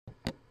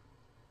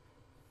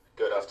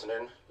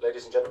afternoon,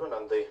 ladies and gentlemen,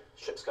 and the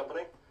ship's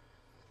company.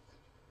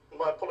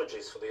 My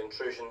apologies for the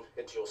intrusion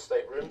into your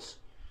staterooms,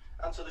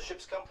 and to the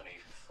ship's company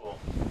for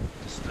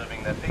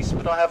disturbing their peace,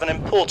 but I have an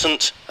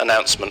important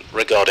announcement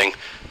regarding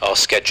our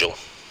schedule.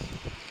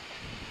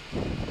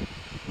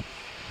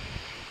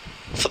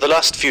 For the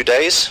last few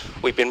days,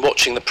 we've been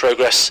watching the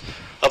progress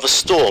of a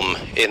storm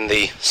in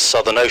the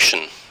Southern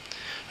Ocean.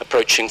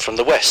 Approaching from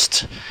the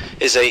west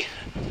is a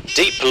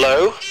deep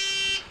low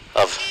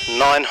of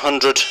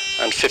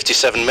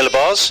 957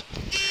 millibars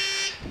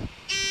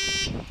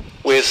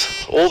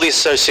with all the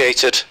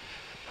associated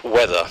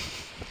weather.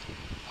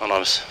 And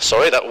I'm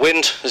sorry, that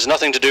wind has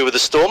nothing to do with the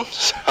storm.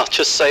 I'll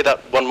just say that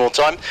one more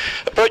time.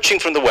 Approaching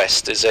from the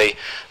west is a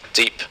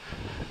deep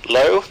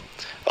low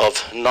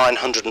of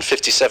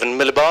 957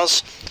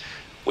 millibars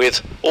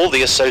with all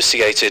the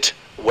associated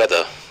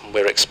weather.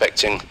 We're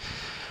expecting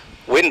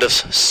wind of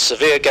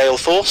severe gale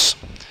force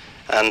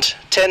and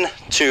 10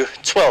 to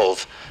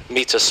 12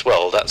 meter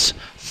swell. That's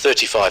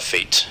 35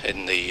 feet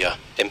in the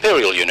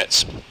imperial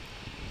units.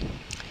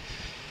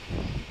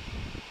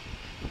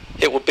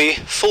 It would be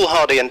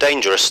foolhardy and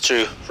dangerous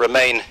to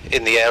remain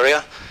in the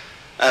area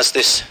as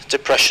this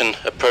depression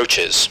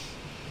approaches.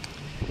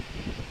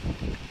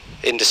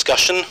 In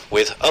discussion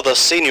with other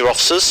senior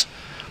officers,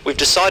 we've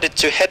decided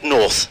to head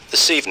north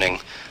this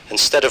evening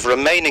instead of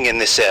remaining in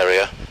this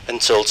area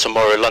until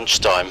tomorrow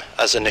lunchtime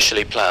as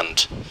initially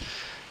planned.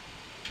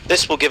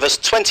 This will give us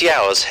 20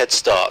 hours head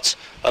start,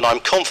 and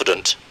I'm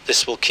confident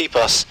this will keep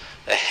us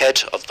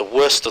ahead of the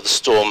worst of the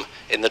storm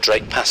in the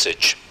Drake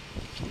Passage.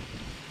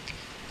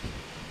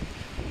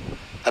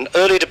 An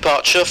early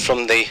departure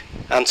from the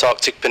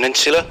Antarctic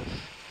Peninsula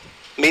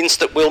means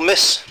that we'll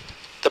miss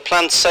the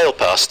planned sail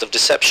past of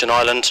Deception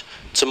Island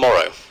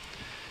tomorrow.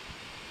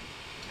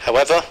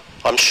 However,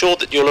 I'm sure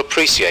that you'll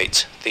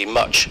appreciate the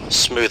much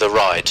smoother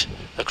ride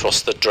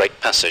across the Drake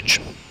Passage.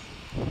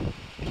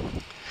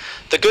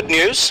 The good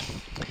news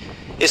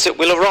is that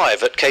we'll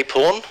arrive at Cape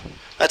Horn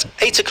at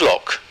 8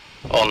 o'clock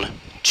on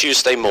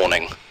Tuesday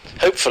morning,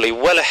 hopefully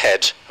well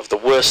ahead of the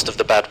worst of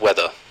the bad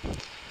weather.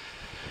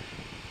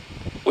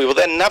 We will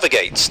then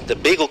navigate the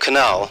Beagle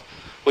Canal,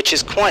 which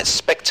is quite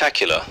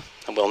spectacular,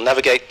 and we'll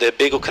navigate the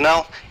Beagle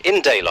Canal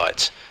in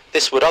daylight.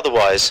 This would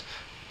otherwise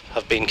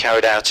have been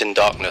carried out in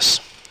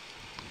darkness.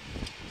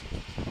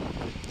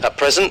 At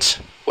present,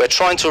 we're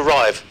trying to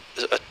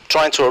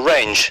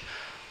arrange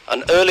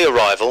an early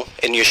arrival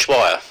in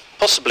Ushuaia,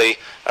 possibly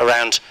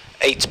around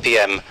 8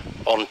 p.m.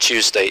 on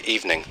Tuesday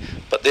evening,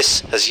 but this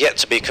has yet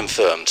to be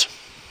confirmed.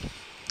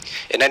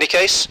 In any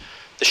case,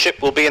 the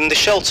ship will be in the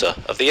shelter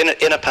of the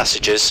inner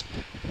passages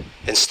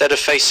instead of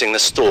facing the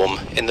storm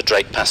in the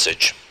Drake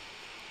Passage.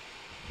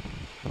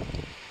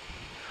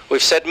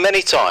 We've said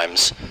many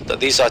times that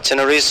these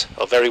itineraries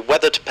are very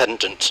weather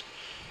dependent,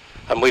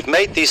 and we've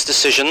made these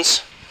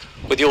decisions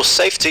with your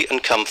safety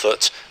and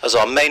comfort as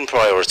our main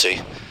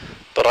priority.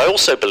 But I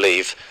also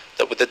believe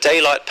that with the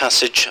daylight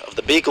passage of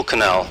the Beagle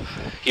Canal,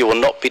 you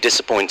will not be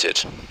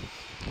disappointed.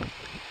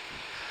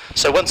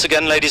 So once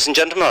again, ladies and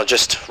gentlemen, I'll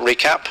just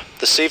recap.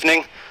 This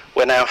evening,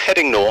 we're now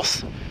heading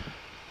north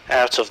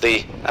out of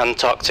the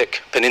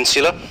Antarctic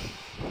Peninsula.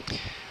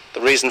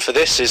 The reason for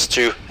this is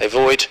to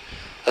avoid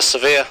a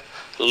severe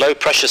low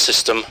pressure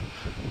system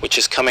which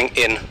is coming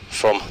in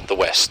from the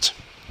west.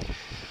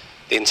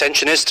 The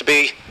intention is to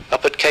be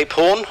up at Cape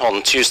Horn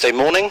on Tuesday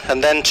morning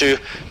and then to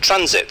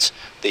transit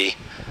the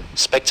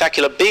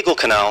spectacular Beagle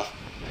Canal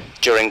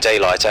during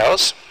daylight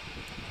hours.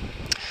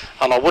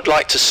 And I would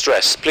like to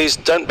stress, please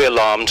don't be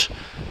alarmed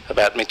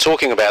about me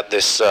talking about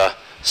this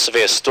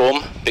severe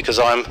storm, because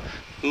I'm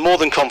more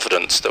than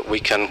confident that we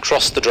can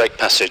cross the Drake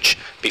Passage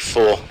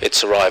before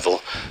its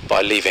arrival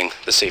by leaving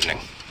this evening.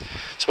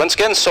 So once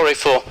again, sorry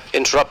for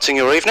interrupting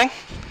your evening.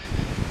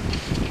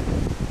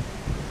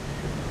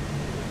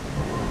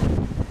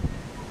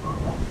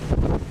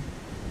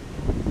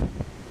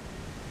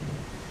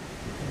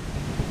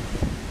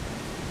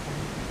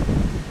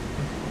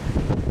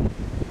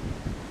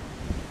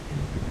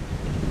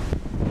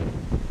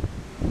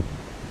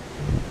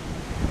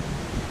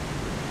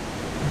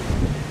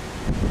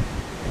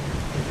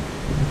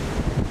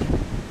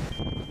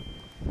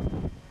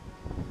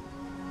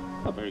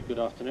 Very good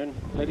afternoon,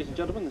 ladies and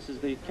gentlemen. This is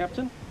the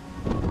captain.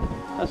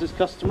 As is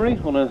customary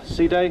on a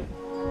sea day,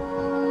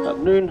 at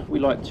noon we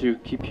like to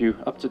keep you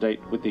up to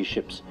date with the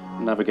ship's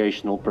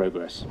navigational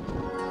progress.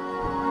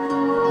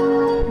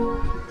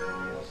 I'll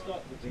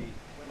start with the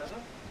weather.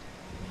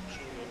 I'm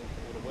sure you're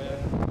all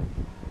aware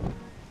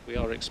we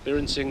are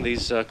experiencing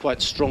these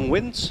quite strong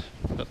winds.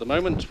 At the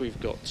moment we've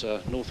got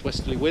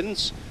northwesterly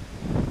winds,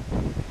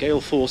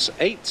 gale force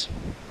 8,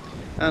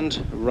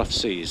 and rough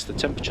seas. The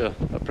temperature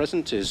at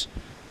present is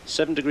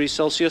 7 degrees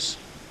Celsius,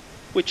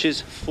 which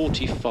is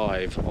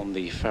 45 on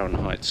the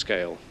Fahrenheit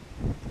scale.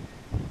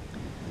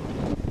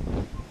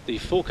 The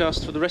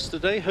forecast for the rest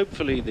of the day,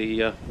 hopefully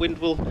the wind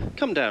will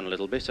come down a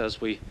little bit as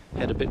we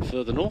head a bit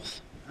further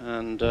north,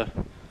 and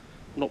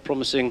not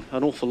promising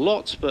an awful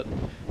lot, but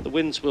the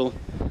winds will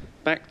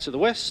back to the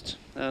west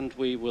and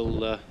we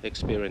will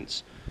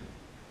experience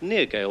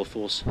near gale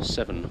force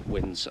 7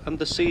 winds, and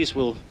the seas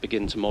will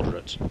begin to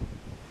moderate.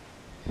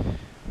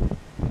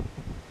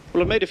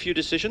 Well, I've made a few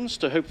decisions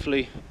to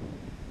hopefully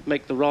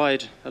make the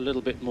ride a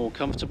little bit more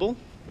comfortable,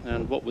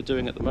 and what we're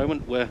doing at the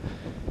moment, we're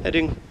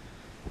heading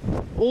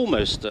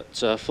almost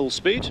at full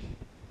speed,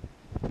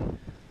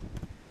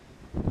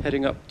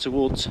 heading up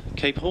towards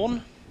Cape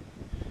Horn.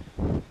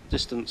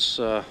 Distance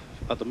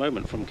at the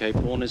moment from Cape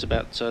Horn is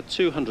about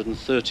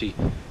 230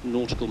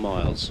 nautical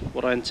miles.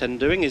 What I intend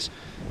doing is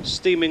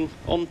steaming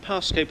on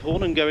past Cape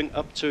Horn and going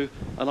up to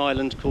an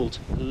island called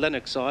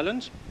Lennox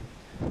Island,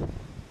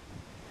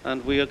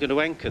 and we are going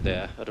to anchor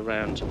there at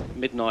around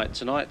midnight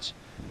tonight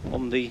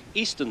on the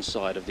eastern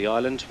side of the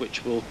island,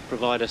 which will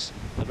provide us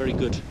a very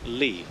good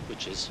lee,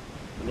 which is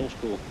a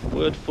nautical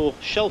word for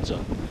shelter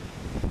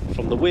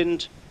from the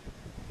wind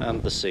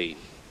and the sea.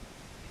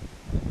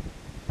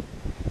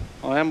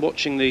 I am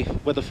watching the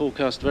weather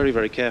forecast very,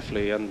 very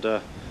carefully, and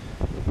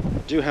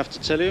do have to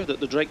tell you that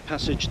the Drake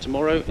Passage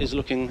tomorrow is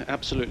looking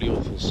absolutely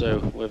awful.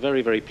 So we're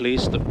very, very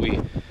pleased that we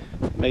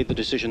made the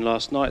decision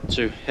last night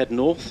to head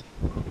north.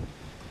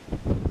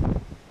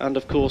 And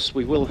of course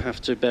we will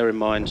have to bear in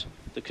mind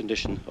the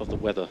condition of the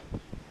weather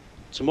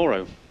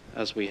tomorrow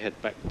as we head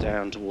back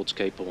down towards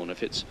Cape Horn.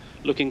 If it's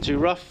looking too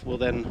rough, well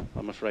then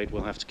I'm afraid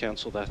we'll have to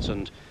cancel that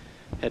and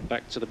head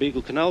back to the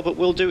Beagle Canal, but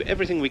we'll do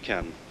everything we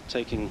can,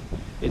 taking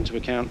into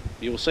account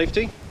your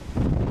safety.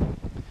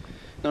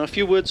 Now, a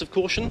few words of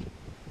caution.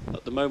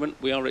 At the moment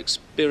we are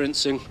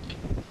experiencing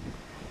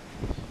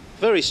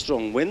very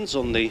strong winds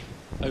on the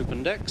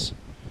open decks.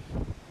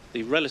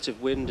 The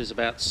relative wind is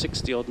about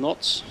 60 odd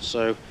knots,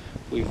 so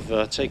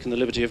we've taken the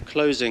liberty of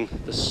closing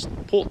the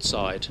port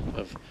side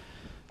of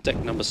deck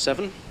number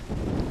 7.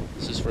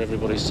 This is for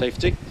everybody's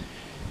safety.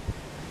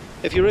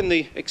 If you're in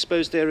the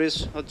exposed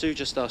areas, I do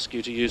just ask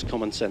you to use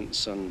common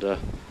sense and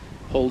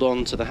hold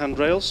on to the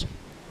handrails.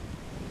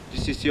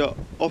 This is your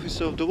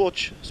officer of the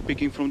watch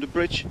speaking from the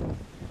bridge.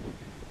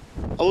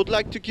 I would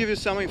like to give you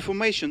some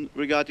information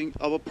regarding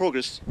our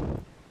progress.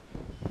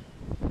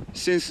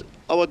 Since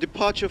our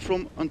departure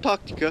from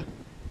Antarctica,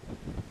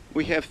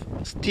 we have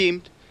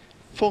steamed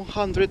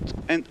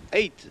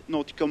 408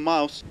 nautical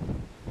miles,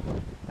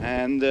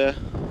 and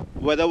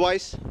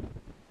weather-wise,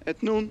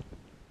 at noon,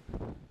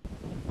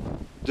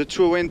 the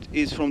true wind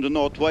is from the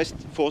northwest,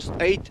 force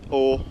 8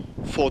 or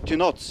 40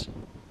 knots.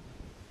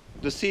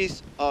 The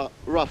seas are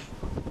rough,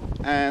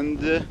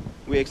 and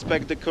we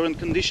expect the current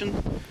condition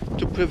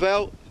to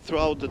prevail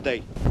throughout the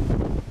day.